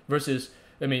 Versus,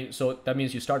 I mean, so that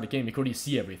means you start the game, you can already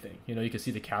see everything. You know, you can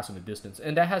see the castle in the distance.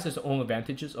 And that has its own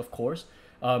advantages, of course.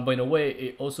 But in a way,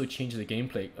 it also changes the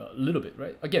gameplay a little bit,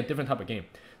 right? Again, different type of game.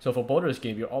 So for Baldur's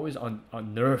game, you're always on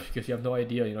nerve because you have no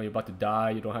idea, you know, you're about to die,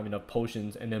 you don't have enough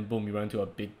potions, and then boom, you run into a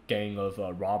big gang of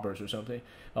robbers or something,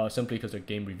 simply because the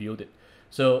game revealed it.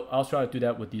 So I'll try to do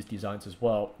that with these designs as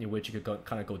well, in which you could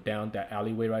kind of go down that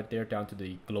alleyway right there, down to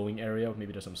the glowing area.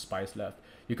 Maybe there's some spice left.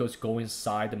 You could go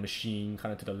inside the machine,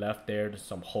 kind of to the left there. There's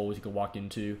some holes you could walk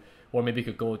into. Or maybe you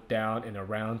could go down and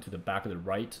around to the back of the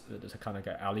right. There's a kind of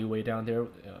like an alleyway down there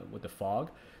with the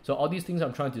fog. So all these things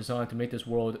I'm trying to design to make this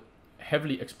world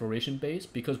heavily exploration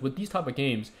based, because with these type of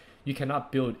games, you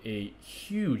cannot build a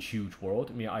huge world.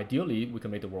 I mean, ideally, we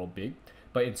can make the world big.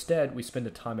 But instead, we spend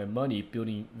the time and money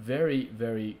building very,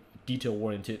 very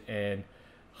detail-oriented and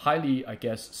highly, I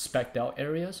guess, spec'd out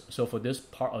areas. So for this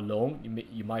part alone,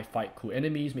 you might fight cool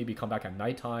enemies, maybe come back at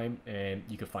nighttime, and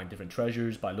you can find different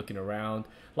treasures by looking around.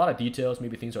 A lot of details,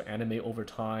 maybe things will animate over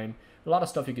time. A lot of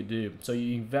stuff you could do. So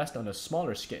you invest on a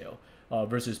smaller scale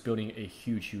versus building a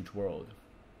huge world.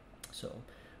 So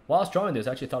while I was drawing this,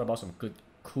 I actually thought about some good,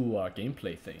 cool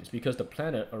gameplay things, because the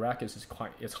planet Arrakis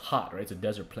is hot, right? It's a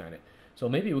desert planet. So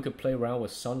maybe we could play around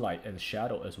with sunlight and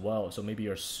shadow as well. So maybe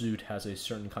your suit has a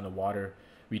certain kind of water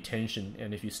retention,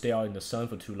 and if you stay out in the sun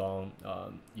for too long,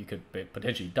 you could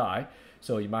potentially die.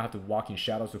 So you might have to walk in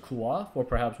shadows to cool off, or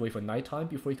perhaps wait for nighttime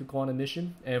before you could go on a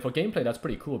mission. And for gameplay, that's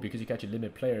pretty cool because you can actually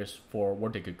limit players for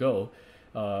where they could go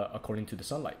according to the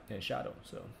sunlight and shadow.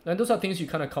 So, and those are things you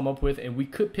kind of come up with, and we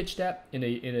could pitch that in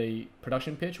a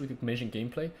production pitch. We could mention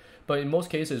gameplay, but in most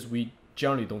cases, we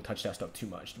generally don't touch that stuff too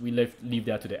much. We leave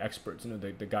that to the experts, you know,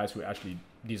 the guys who actually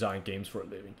design games for a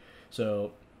living.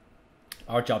 So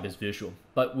our job is visual,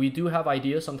 but we do have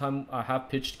ideas. Sometimes I have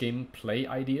pitched gameplay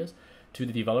ideas to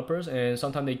the developers, and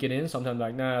sometimes they get in, sometimes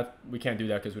like, nah, we can't do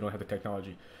that because we don't have the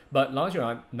technology. But as long as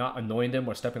you're not annoying them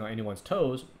or stepping on anyone's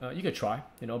toes, you could try,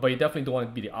 you know. But you definitely don't want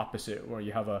to be the opposite, where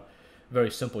you have a very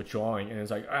simple drawing and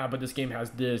it's like, but this game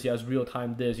has this, it has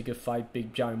real-time this, you can fight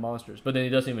big giant monsters, but then it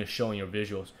doesn't even show in your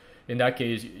visuals. In that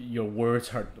case, your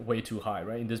words are way too high,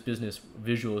 right? In this business,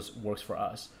 visuals works for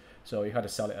us, so you have to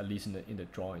sell it at least in the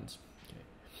drawings. Okay.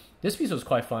 This piece was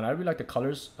quite fun. I really like the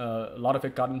colors. A lot of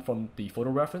it gotten from the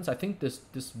photo reference. I think this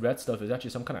red stuff is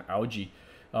actually some kind of algae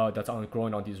that's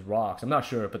growing on these rocks. I'm not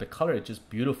sure, but the color is just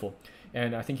beautiful.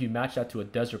 And I think you match that to a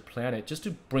desert planet just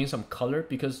to bring some color,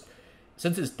 because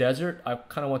since it's desert, I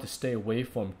kind of want to stay away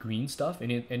from green stuff,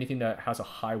 anything that has a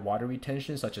high water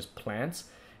retention, such as plants.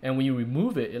 And when you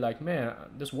remove it, you're like, man,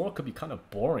 this world could be kind of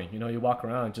boring. You know, you walk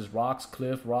around, just rocks,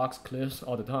 cliffs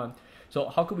all the time. So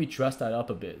how could we dress that up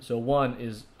a bit? So one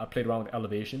is I played around with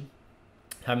elevation,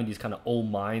 having these kind of old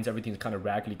mines, everything's kind of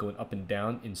raggedy going up and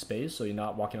down in space, so you're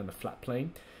not walking on the flat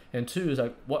plane. And two is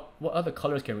like, what other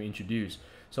colors can we introduce?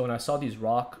 So when I saw these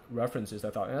rock references,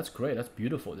 I thought, that's great, that's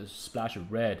beautiful. This splash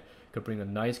of red could bring a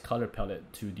nice color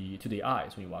palette to the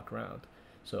eyes when you walk around.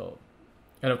 So,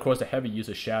 and of course the heavy use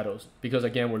of shadows, because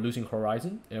again, we're losing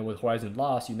Horizon, and with Horizon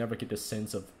lost, you never get the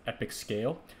sense of epic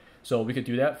scale. So we could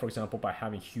do that, for example, by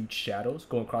having huge shadows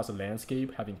going across the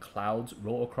landscape, having clouds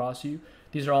roll across you.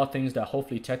 These are all things that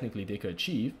hopefully technically they could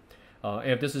achieve. And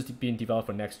if this is being developed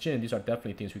for next gen, these are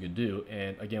definitely things we could do.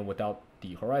 And again, without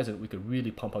the Horizon, we could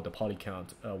really pump up the poly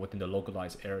count within the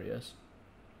localized areas.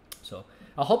 So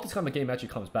I hope this kind of game actually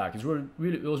comes back. It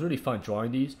was really fun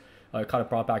drawing these. It kind of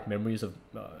brought back memories of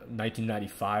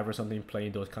 1995 or something,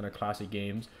 playing those kind of classic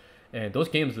games. And those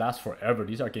games last forever.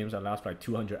 These are games that last for like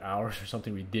 200 hours or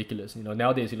something ridiculous. You know,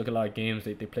 nowadays you look at a lot of games,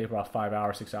 they play for about 5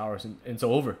 hours, 6 hours, and it's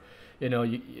over. You know,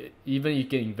 even you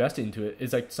get invested into it,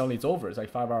 it's like suddenly it's over. It's like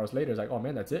 5 hours later, it's like, oh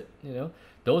man, that's it. You know,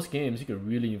 those games you could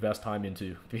really invest time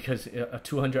into, because a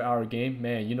 200-hour game,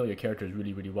 man, you know your characters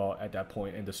really, really well at that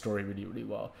point, and the story really, really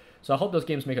well. So I hope those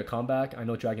games make a comeback. I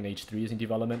know Dragon Age 3 is in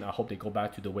development. I hope they go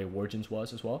back to the way Origins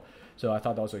was as well. So I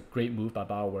thought that was a great move by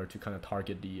BioWare to kind of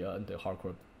target the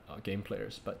hardcore game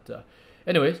players. But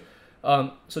anyways,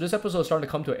 so this episode is starting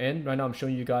to come to an end. Right now I'm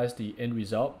showing you guys the end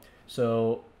result.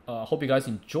 So hope you guys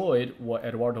enjoyed what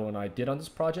Eduardo and I did on this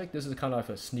project. This is kind of like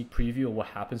a sneak preview of what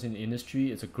happens in the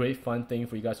industry. It's a great fun thing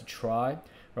for you guys to try,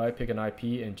 right? Pick an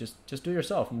IP and just do it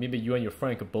yourself. Maybe you and your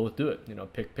friend could both do it. You know,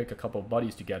 pick a couple of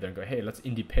buddies together and go, hey, let's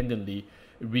independently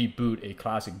reboot a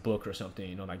classic book or something,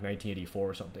 you know, like 1984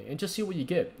 or something, and just see what you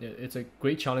get. It's a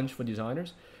great challenge for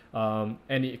designers, and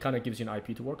it kind of gives you an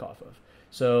IP to work off of.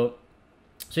 So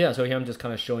here I'm just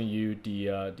kind of showing you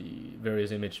the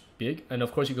various image big, and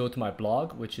of course you go to my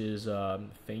blog, which is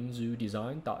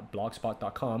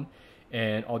fengzudesign.blogspot.com,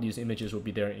 and all these images will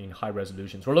be there in high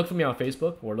resolutions. Or look for me on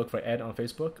Facebook, or look for Ed on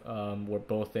Facebook. We're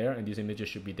both there, and these images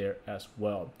should be there as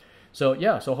well. So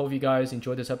yeah, so hope you guys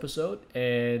enjoyed this episode,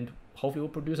 and hopefully we'll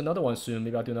produce another one soon.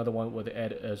 Maybe I'll do another one with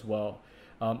Ed as well.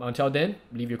 Until then,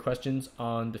 leave your questions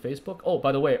on the Facebook. Oh,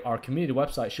 by the way, our community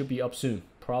website should be up soon,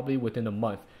 probably within a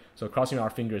month. So crossing our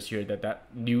fingers here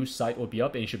that new site will be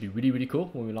up, and it should be really, really cool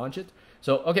when we launch it.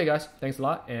 So, okay guys, thanks a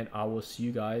lot, and I will see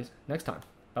you guys next time.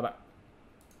 Bye-bye.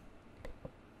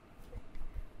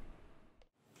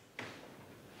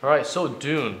 All right, so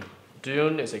Dune.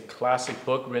 Dune is a classic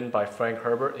book written by Frank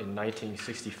Herbert in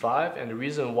 1965, and the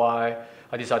reason why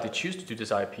I decided to choose to do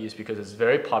this IP is because it's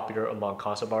very popular among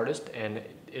concept artists, and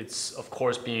it's of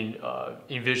course being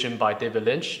envisioned by David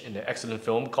Lynch in the excellent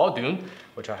film called Dune,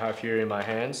 which I have here in my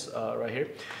hands right here.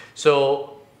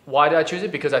 So why did I choose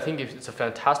it? Because I think it's a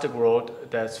fantastic world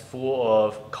that's full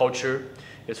of culture,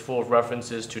 it's full of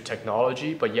references to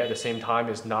technology, but yet at the same time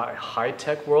it's not a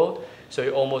high-tech world, so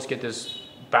you almost get this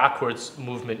backwards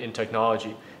movement in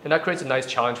technology, and that creates a nice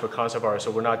challenge for concept art.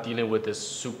 So we're not dealing with this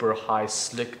super high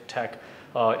slick tech.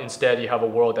 Instead, you have a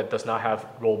world that does not have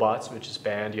robots, which is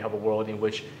banned. You have a world in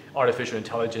which artificial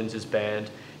intelligence is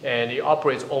banned, and it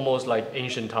operates almost like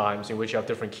ancient times, in which you have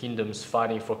different kingdoms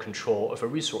fighting for control of a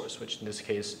resource, which in this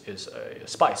case is a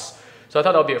spice. So I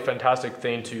thought that would be a fantastic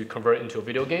thing to convert into a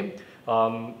video game.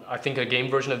 I think a game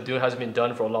version of Dune hasn't been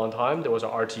done for a long time. There was an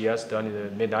RTS done in the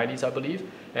mid-90s, I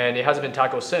believe, and it hasn't been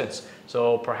tackled since.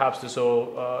 So perhaps this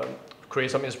will create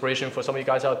some inspiration for some of you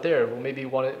guys out there who maybe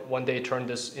want to one day turn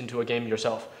this into a game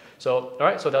yourself. So, all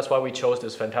right, so that's why we chose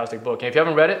this fantastic book. And if you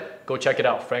haven't read it, go check it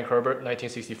out. Frank Herbert,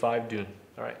 1965, Dune.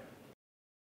 All right.